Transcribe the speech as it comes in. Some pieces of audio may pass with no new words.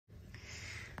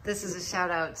This is a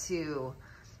shout out to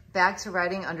back to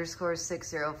riding underscore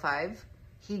 605.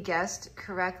 He guessed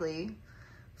correctly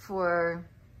for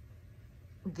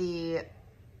the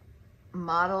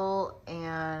model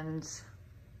and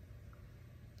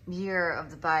year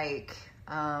of the bike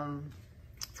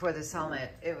for this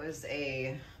helmet. It was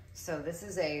so this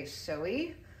is a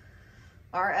Shoei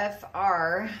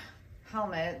RFR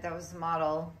helmet. That was the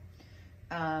model.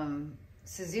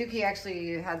 Suzuki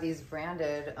actually had these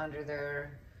branded under the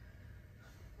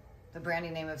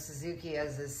branding name of Suzuki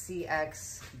as a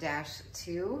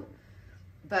CX-2,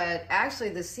 but actually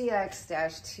the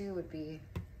CX-2 would be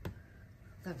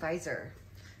the visor.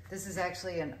 This is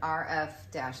actually an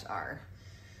RF-R.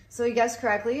 So he guessed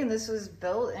correctly, and this was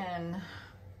built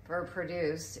or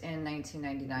produced in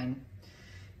 1999,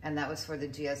 and that was for the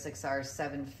GSXR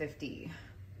 750.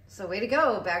 So way to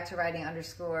go, back to riding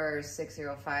underscore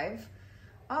 605.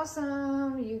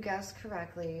 Awesome, you guessed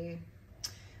correctly.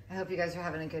 I hope you guys are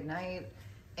having a good night,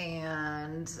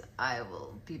 and I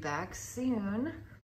will be back soon.